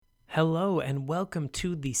Hello, and welcome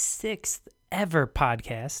to the sixth ever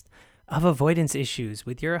podcast of Avoidance Issues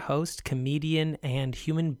with your host, comedian, and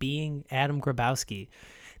human being, Adam Grabowski.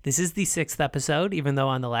 This is the sixth episode, even though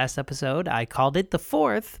on the last episode I called it the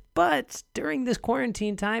fourth, but during this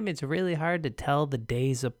quarantine time, it's really hard to tell the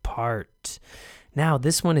days apart. Now,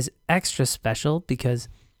 this one is extra special because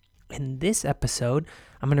in this episode,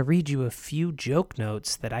 I'm going to read you a few joke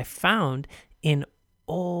notes that I found in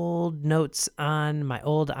old notes on my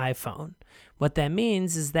old iPhone. What that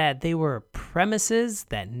means is that they were premises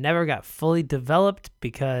that never got fully developed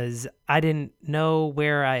because I didn't know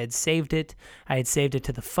where I had saved it. I had saved it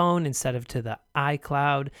to the phone instead of to the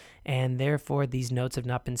iCloud, and therefore these notes have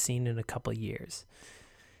not been seen in a couple years.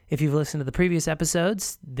 If you've listened to the previous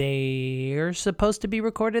episodes, they're supposed to be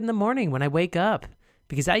recorded in the morning when I wake up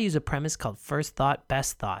because I use a premise called first thought,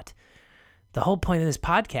 best thought. The whole point of this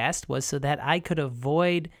podcast was so that I could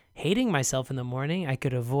avoid hating myself in the morning. I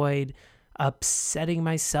could avoid upsetting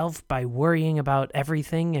myself by worrying about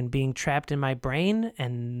everything and being trapped in my brain.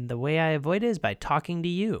 And the way I avoid it is by talking to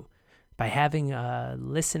you. By having a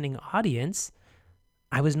listening audience,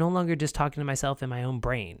 I was no longer just talking to myself in my own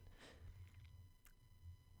brain.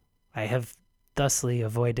 I have thusly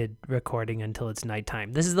avoided recording until it's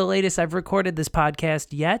nighttime. This is the latest I've recorded this podcast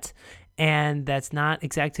yet, and that's not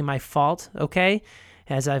exactly my fault, okay?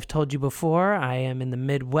 As I've told you before, I am in the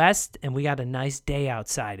Midwest, and we got a nice day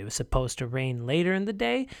outside. It was supposed to rain later in the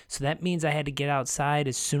day, so that means I had to get outside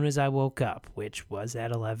as soon as I woke up, which was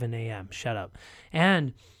at 11 a.m. Shut up.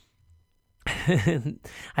 And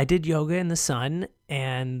I did yoga in the sun,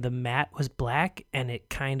 and the mat was black, and it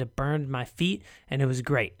kind of burned my feet, and it was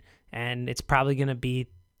great. And it's probably going to be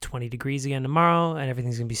 20 degrees again tomorrow, and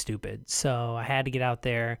everything's going to be stupid. So I had to get out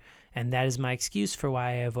there, and that is my excuse for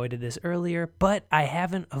why I avoided this earlier. But I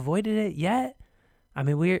haven't avoided it yet. I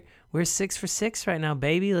mean, we're 6 for 6 right now,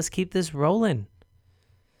 baby. Let's keep this rolling.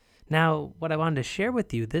 Now, what I wanted to share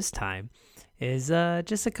with you this time is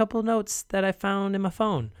just a couple notes that I found in my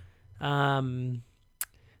phone. The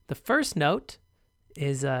first note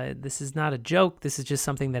is this is not a joke. This is just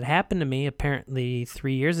something that happened to me apparently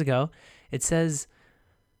 3 years ago. It says,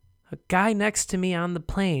 a guy next to me on the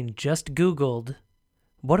plane just Googled,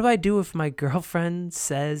 what do I do if my girlfriend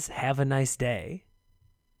says, have a nice day?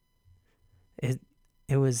 It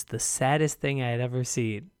was the saddest thing I had ever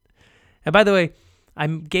seen. And by the way, I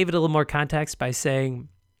gave it a little more context by saying,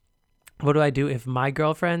 what do I do if my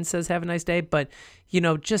girlfriend says, have a nice day? But,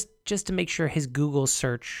 just to make sure his Google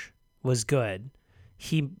search was good,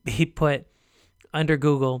 he put under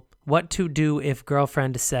Google, what to do if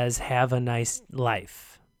girlfriend says, have a nice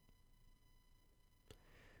life.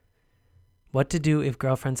 What to do if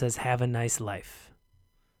girlfriend says, have a nice life.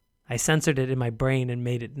 I censored it in my brain and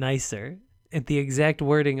made it nicer. And the exact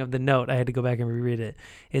wording of the note, I had to go back and reread it,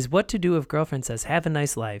 is what to do if girlfriend says, have a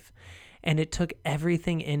nice life. And it took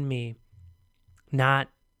everything in me not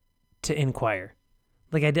to inquire.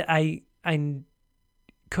 Like I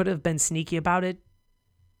could have been sneaky about it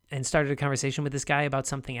and started a conversation with this guy about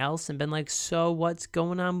something else and been like, so what's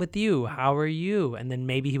going on with you? How are you? And then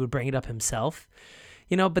maybe he would bring it up himself,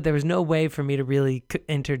 but there was no way for me to really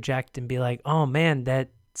interject and be like, oh man, that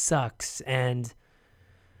sucks. And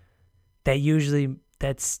that usually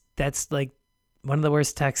that's like one of the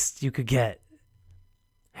worst texts you could get.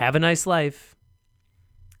 Have a nice life.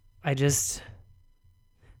 I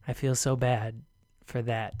feel so bad for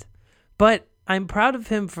that. But I'm proud of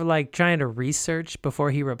him for trying to research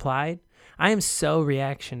before he replied. I am so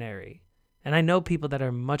reactionary. And I know people that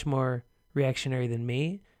are much more reactionary than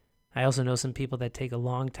me. I also know some people that take a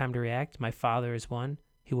long time to react. My father is one.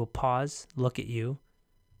 He will pause, look at you.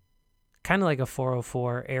 Kind of like a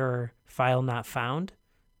 404 error file not found.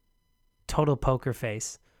 Total poker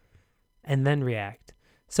face. And then react.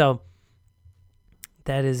 So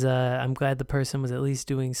that is, I'm glad the person was at least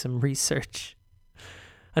doing some research.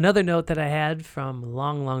 Another note that I had from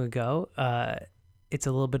long, long ago, it's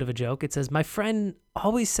a little bit of a joke. It says, my friend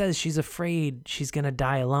always says she's afraid she's going to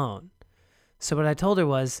die alone. So what I told her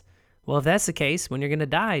was, well, if that's the case, when you're going to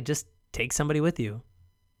die, just take somebody with you.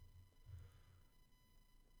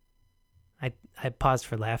 I paused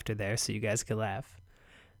for laughter there so you guys could laugh.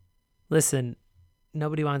 Listen,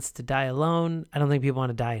 nobody wants to die alone. I don't think people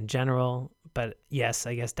want to die in general. But yes,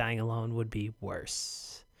 I guess dying alone would be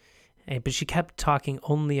worse. But she kept talking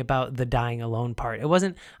only about the dying alone part. It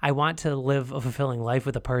wasn't, I want to live a fulfilling life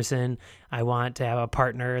with a person. I want to have a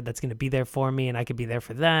partner that's going to be there for me and I could be there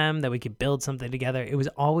for them, that we could build something together. It was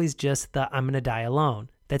always just the I'm going to die alone.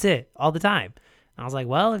 That's it, all the time. And I was like,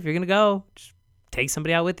 well, if you're going to go, just take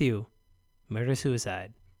somebody out with you.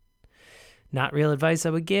 Murder-suicide. Not real advice I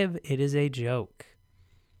would give. It is a joke.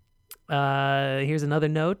 Here's another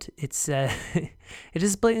note. It's it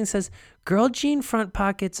just blatantly says, girl jean front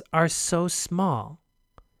pockets are so small,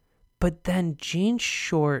 but then jean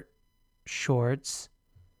shorts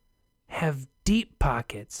have deep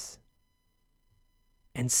pockets,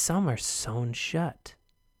 and some are sewn shut.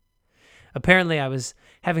 Apparently, I was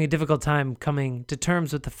having a difficult time coming to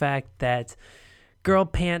terms with the fact that girl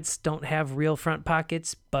pants don't have real front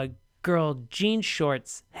pockets, but girl jean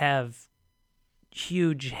shorts have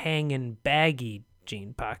huge hanging baggy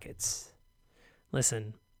jean pockets.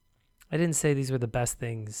 Listen, I didn't say these were the best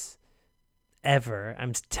things ever.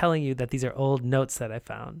 I'm telling you that these are old notes that I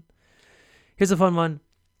found. Here's a fun one.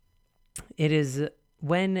 It is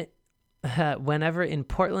whenever in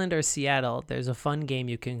Portland or Seattle, there's a fun game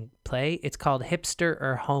you can play. It's called Hipster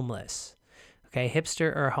or Homeless. Okay,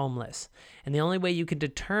 Hipster or Homeless. And the only way you can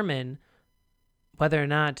determine whether or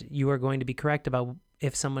not you are going to be correct about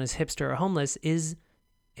if someone is hipster or homeless is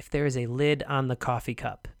if there is a lid on the coffee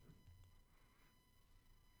cup.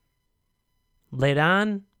 Lid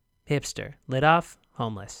on, hipster. Lid off,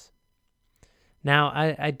 homeless. Now,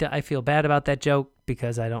 I feel bad about that joke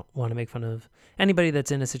because I don't want to make fun of anybody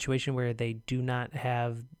that's in a situation where they do not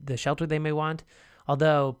have the shelter they may want.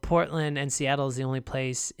 Although Portland and Seattle is the only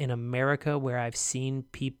place in America where I've seen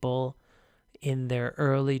people in their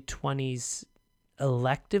early 20s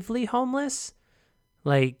electively homeless,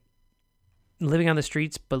 like living on the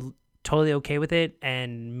streets, but totally okay with it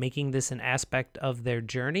and making this an aspect of their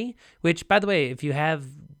journey, which, by the way, if you have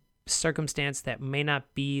circumstance that may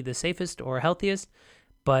not be the safest or healthiest,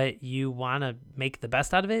 but you want to make the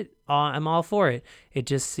best out of it, I'm all for it. It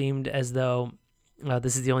just seemed as though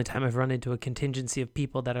this is the only time I've run into a contingency of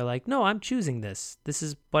people that are like, no, I'm choosing this. This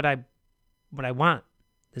is what I want.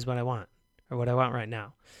 This is what I want, or what I want right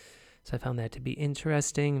now. So I found that to be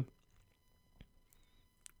interesting.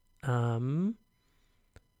 I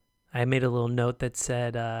made a little note that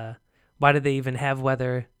said, why do they even have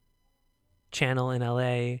Weather Channel in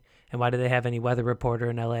LA? And why do they have any weather reporter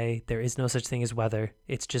in LA? There is no such thing as weather.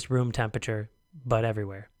 It's just room temperature, but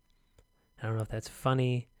everywhere. I don't know if that's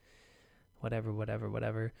funny.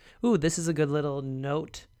 Whatever. Ooh, this is a good little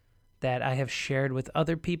note that I have shared with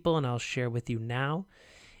other people, and I'll share with you now.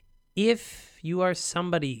 If you are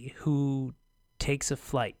somebody who takes a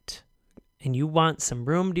flight and you want some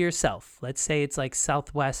room to yourself, let's say it's like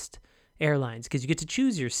Southwest Airlines, because you get to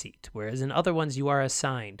choose your seat, whereas in other ones you are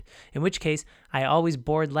assigned, in which case I always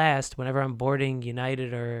board last whenever I'm boarding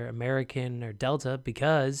United or American or Delta,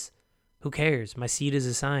 because who cares? My seat is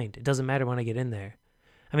assigned. It doesn't matter when I get in there.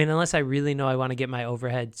 I mean, unless I really know I want to get my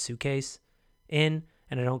overhead suitcase in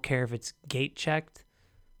and I don't care if it's gate checked,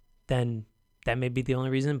 then that may be the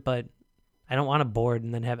only reason, but I don't want to board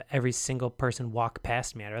and then have every single person walk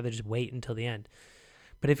past me. I'd rather just wait until the end.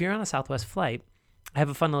 But if you're on a Southwest flight, I have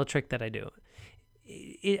a fun little trick that I do.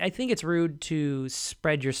 I think it's rude to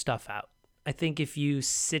spread your stuff out. I think if you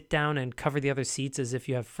sit down and cover the other seats as if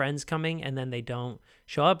you have friends coming and then they don't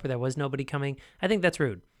show up or there was nobody coming, I think that's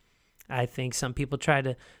rude. I think some people try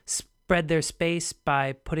to spread their space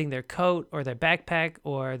by putting their coat or their backpack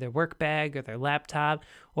or their work bag or their laptop,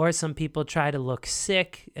 or some people try to look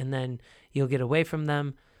sick and then you'll get away from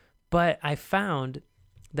them. But I found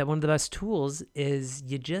that one of the best tools is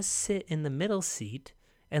you just sit in the middle seat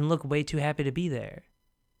and look way too happy to be there.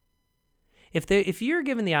 If you're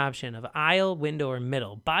given the option of aisle, window, or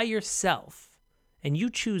middle by yourself, and you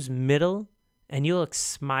choose middle and you look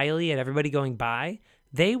smiley at everybody going by,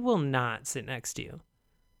 they will not sit next to you.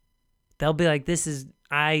 They'll be like,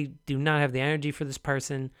 I do not have the energy for this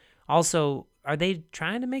person. Also, are they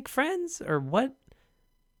trying to make friends or what?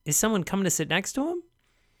 Is someone coming to sit next to them?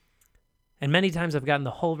 And many times I've gotten the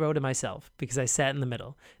whole row to myself because I sat in the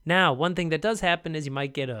middle. Now, one thing that does happen is you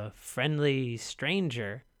might get a friendly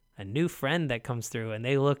stranger, a new friend that comes through, and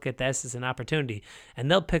they look at this as an opportunity, and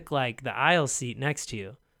they'll pick like the aisle seat next to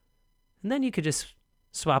you. And then you could just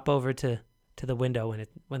swap over to the window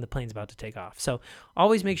when the plane's about to take off. So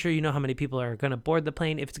always make sure you know how many people are going to board the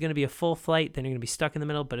plane. If it's going to be a full flight, then you're going to be stuck in the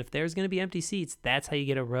middle. But if there's going to be empty seats, that's how you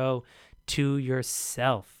get a row to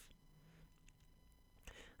yourself.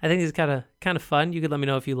 I think it's kind of fun. You could let me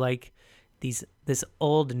know if you like this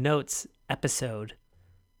old notes episode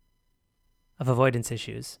of avoidance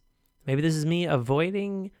issues. Maybe this is me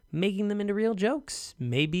avoiding making them into real jokes.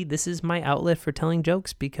 Maybe this is my outlet for telling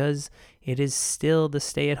jokes because it is still the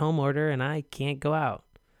stay-at-home order and I can't go out.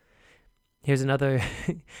 Here's another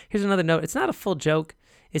note. It's not a full joke.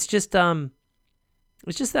 It's just the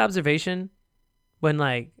observation when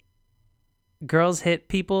like girls hit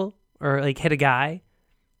people or like hit a guy,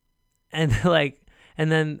 and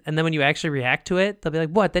then when you actually react to it, they'll be like,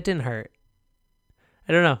 "What? That didn't hurt."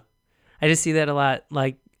 I don't know. I just see that a lot,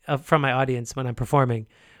 like from my audience when I'm performing,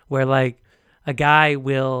 where like a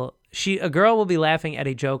girl will be laughing at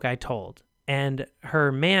a joke I told, and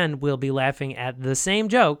her man will be laughing at the same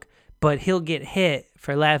joke, but he'll get hit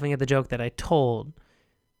for laughing at the joke that I told,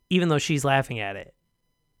 even though she's laughing at it.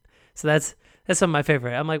 So that's some of my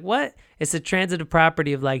favorite. I'm like, what? It's a transitive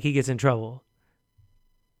property of like he gets in trouble,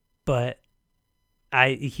 but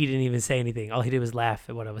he didn't even say anything. All he did was laugh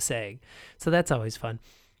at what I was saying. So that's always fun.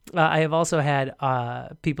 I have also had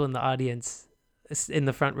people in the audience in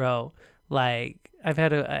the front row. Like I've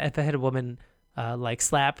had a woman like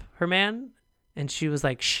slap her man, and she was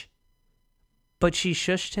like, shh. But she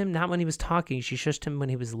shushed him not when he was talking. She shushed him when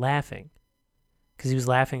he was laughing, because he was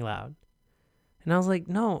laughing loud. And I was like,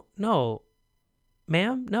 no,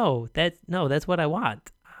 ma'am, that's what I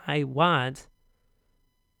want. I want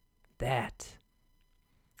that.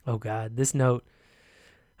 Oh God, this note.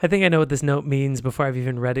 I think I know what this note means before I've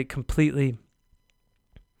even read it completely.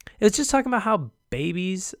 It was just talking about how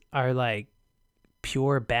babies are like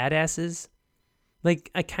pure badasses. Like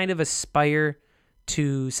I kind of aspire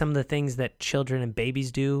to some of the things that children and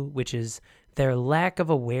babies do, which is their lack of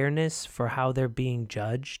awareness for how they're being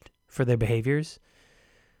judged for their behaviors.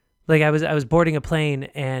 Like I was boarding a plane,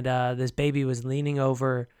 and this baby was leaning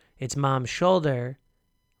over its mom's shoulder,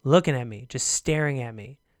 looking at me, just staring at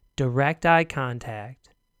me. Direct eye contact,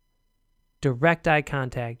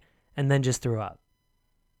 and then just threw up.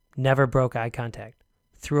 Never broke eye contact.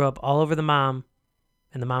 Threw up all over the mom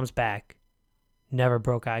and the mom's back. Never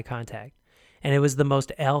broke eye contact. And it was the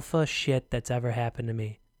most alpha shit that's ever happened to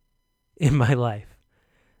me in my life.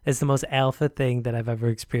 It's the most alpha thing that I've ever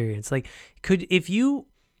experienced. Like, if you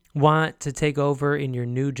want to take over in your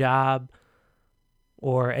new job,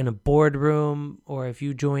 or in a boardroom, or if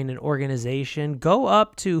you join an organization, go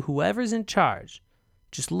up to whoever's in charge.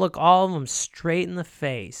 Just look all of them straight in the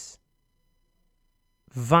face.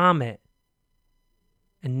 Vomit.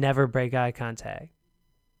 And never break eye contact.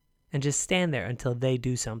 And just stand there until they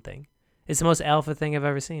do something. It's the most alpha thing I've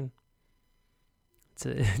ever seen.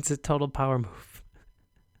 It's a total power move.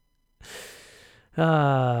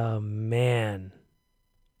 Oh, man.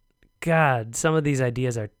 God, some of these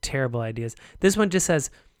ideas are terrible ideas. This one just says,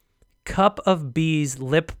 Cup of Bees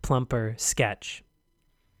Lip Plumper Sketch.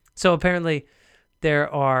 So apparently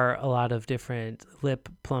there are a lot of different lip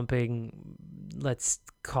plumping, let's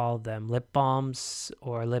call them lip balms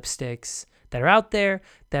or lipsticks, that are out there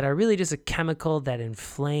that are really just a chemical that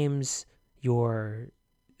inflames your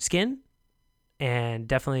skin. And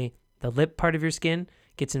definitely the lip part of your skin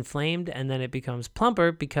gets inflamed, and then it becomes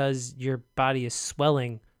plumper because your body is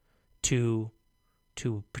swelling to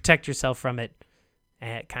protect yourself from it,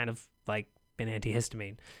 and kind of like an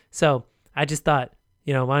antihistamine. So I just thought,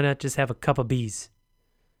 why not just have a cup of bees?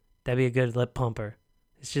 That'd be a good lip plumper.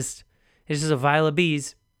 It's just a vial of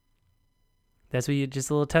bees. That's what just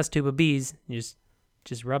a little test tube of bees. You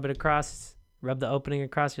just rub the opening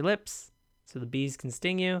across your lips so the bees can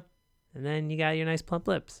sting you, and then you got your nice plump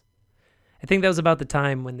lips. I think that was about the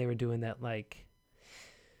time when they were doing that, like,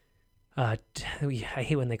 I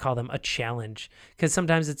hate when they call them a challenge, because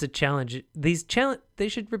sometimes it's a challenge. They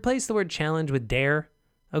should replace the word challenge with dare,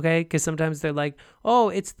 okay? Because sometimes they're like, oh,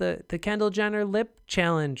 it's the Kendall Jenner lip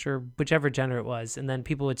challenge, or whichever Jenner it was, and then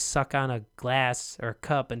people would suck on a glass or a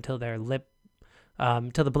cup until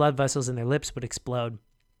till the blood vessels in their lips would explode,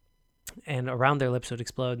 and around their lips would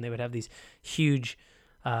explode, and they would have these huge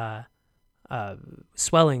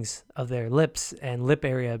swellings of their lips and lip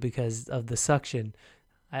area because of the suction.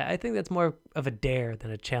 I think that's more of a dare than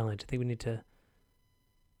a challenge. I think we need to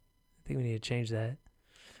change that.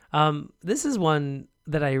 This is one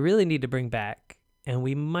that I really need to bring back, and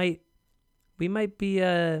we might be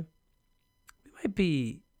ending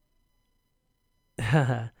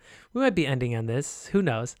on this. Who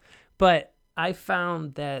knows? But I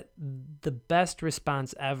found that the best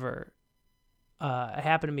response ever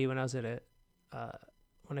happened to me when I was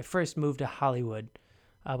when I first moved to Hollywood.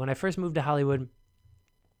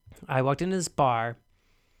 I walked into this bar,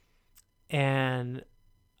 and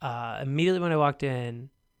immediately when I walked in,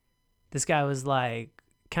 this guy was like,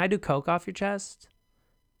 "Can I do coke off your chest?"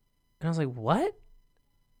 And I was like, "What?"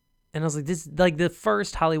 And I was like, "This is like the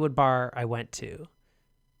first Hollywood bar I went to.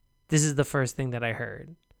 This is the first thing that I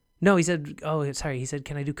heard." No, he said, "Oh, sorry." He said,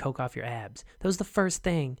 "Can I do coke off your abs?" That was the first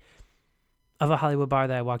thing of a Hollywood bar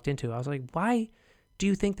that I walked into. I was like, "Why do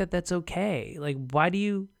you think that that's okay? Like, why do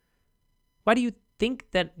you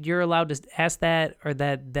think that you're allowed to ask that, or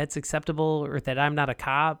that that's acceptable, or that I'm not a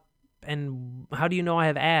cop? And how do you know I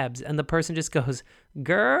have abs?" And the person just goes,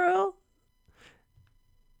 "Girl."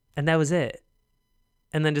 And that was it.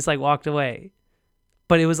 And then just like walked away.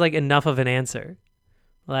 but it was like enough of an answer.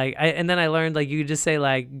 Like and then I learned like you could just say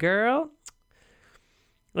like girl,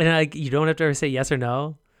 and like you don't have to ever say yes or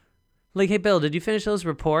no. Like, hey Bill, did you finish those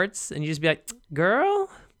reports? And you just be like, girl,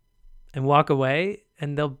 and walk away,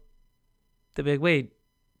 and they'll be like, wait,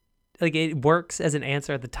 like it works as an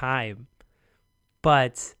answer at the time,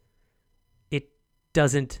 but it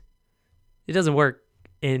doesn't work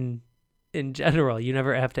in general. You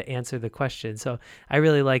never have to answer the question. So I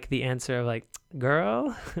really like the answer of like,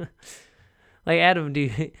 girl. Like, Adam, are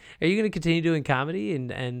you going to continue doing comedy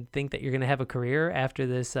and think that you're going to have a career after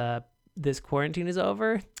this quarantine is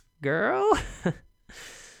over? Girl?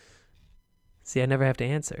 See, I never have to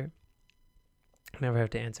answer. I never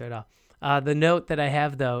have to answer at all. The note that I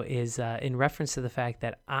have, though, is in reference to the fact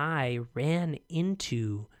that I ran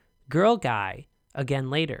into Girl Guy again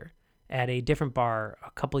later at a different bar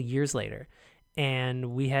a couple years later.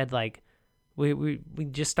 And we had like, we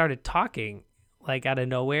just started talking like out of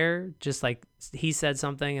nowhere. Just like he said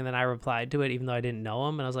something and then I replied to it even though I didn't know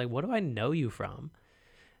him. And I was like, what do I know you from?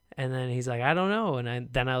 And then he's like, I don't know.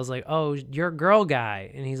 And then I was like, oh, you're a Girl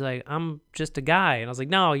Guy. And he's like, I'm just a guy. And I was like,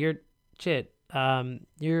 no, you're shit. It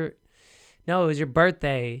was your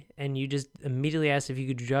birthday. And you just immediately asked if you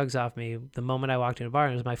could do drugs off me the moment I walked in a bar.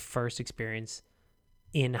 And it was my first experience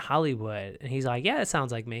in Hollywood. And he's like, yeah, it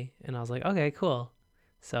sounds like me. And I was like, okay, cool.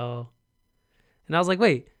 So, and I was like,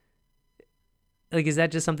 wait, like, is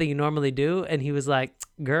that just something you normally do? And he was like,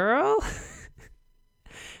 girl.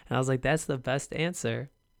 And I was like, that's the best answer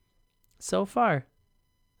so far.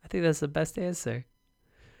 I think that's the best answer.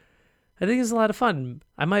 I think it's a lot of fun.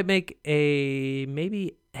 I might make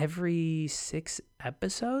maybe every 6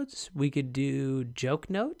 episodes, we could do joke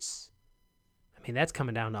notes. I mean, that's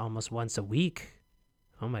coming down to almost once a week.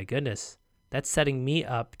 Oh my goodness. That's setting me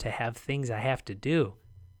up to have things I have to do.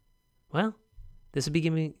 Well, this would be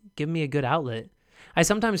giving me a good outlet. I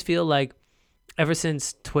sometimes feel like ever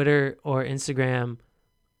since Twitter or Instagram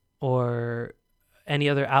or any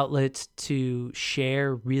other outlets to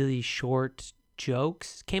share really short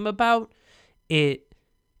jokes came about, it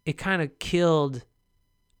kind of killed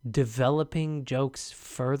developing jokes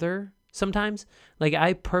further sometimes. Like,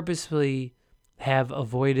 I purposefully have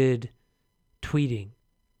avoided tweeting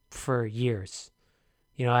for years.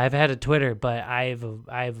 You know, I've had a Twitter, but I've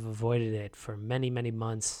avoided it for many, many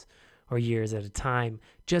months or years at a time,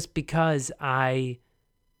 just because I,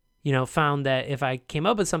 found that if I came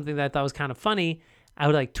up with something that I thought was kind of funny, I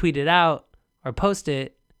would like tweet it out or post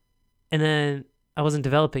it, and then I wasn't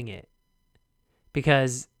developing it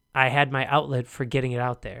because I had my outlet for getting it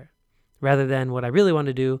out there, rather than what I really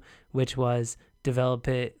wanted to do, which was develop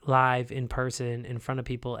it live in person in front of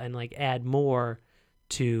people and like add more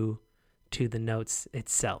to the notes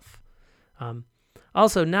itself.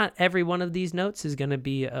 Also, not every one of these notes is going to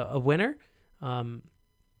be a winner. The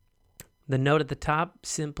note at the top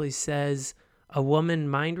simply says, a woman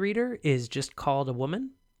mind reader is just called a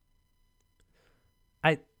woman.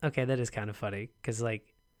 Okay, that is kind of funny because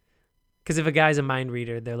if a guy's a mind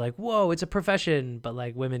reader, they're like, whoa, it's a profession. But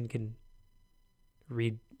like women can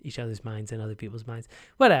read each other's minds and other people's minds.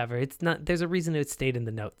 Whatever. It's not, there's a reason it stayed in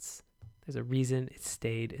the notes.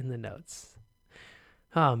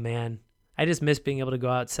 Oh man. I just miss being able to go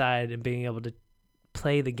outside and being able to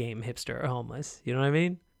play the game Hipster or Homeless. You know what I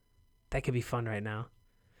mean? That could be fun right now.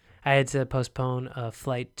 I had to postpone a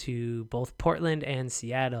flight to both Portland and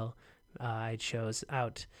Seattle. I had shows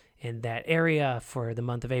out in that area for the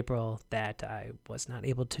month of April that I was not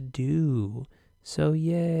able to do. So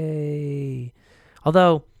yay.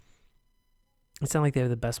 Although, it's not like they have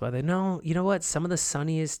the best weather. No, you know what? Some of the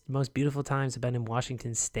sunniest, most beautiful times have been in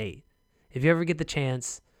Washington State. If you ever get the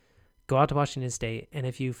chance, go out to Washington State. And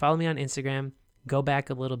if you follow me on Instagram, go back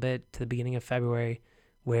a little bit to the beginning of February,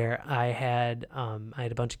 where I had a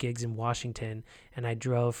bunch of gigs in Washington, and I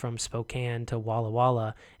drove from Spokane to Walla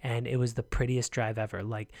Walla, and it was the prettiest drive ever.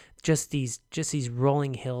 Like just these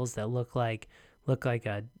rolling hills that look like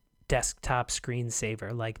a desktop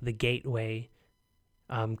screensaver, like the Gateway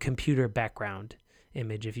computer background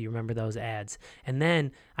image, if you remember those ads. And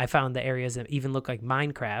then I found the areas that even look like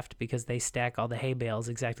Minecraft because they stack all the hay bales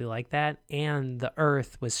exactly like that, and the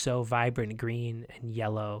earth was so vibrant green and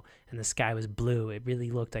yellow and the sky was blue. It really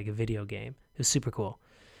looked like a video game. It was super cool.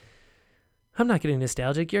 I'm not getting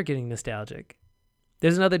nostalgic, you're getting nostalgic.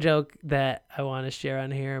 There's another joke that I want to share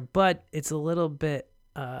on here, but it's a little bit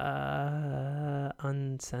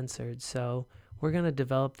uncensored, so we're going to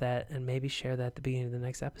develop that and maybe share that at the beginning of the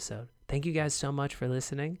next episode. Thank you guys so much for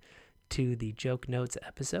listening to the Joke Notes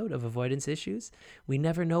episode of Avoidance Issues. We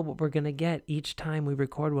never know what we're going to get each time we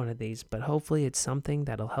record one of these, but hopefully it's something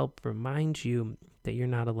that'll help remind you that you're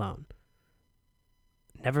not alone.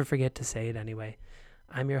 never forget to say it anyway.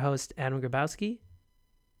 I'm your host, Adam Grabowski,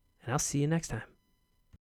 and I'll see you next time.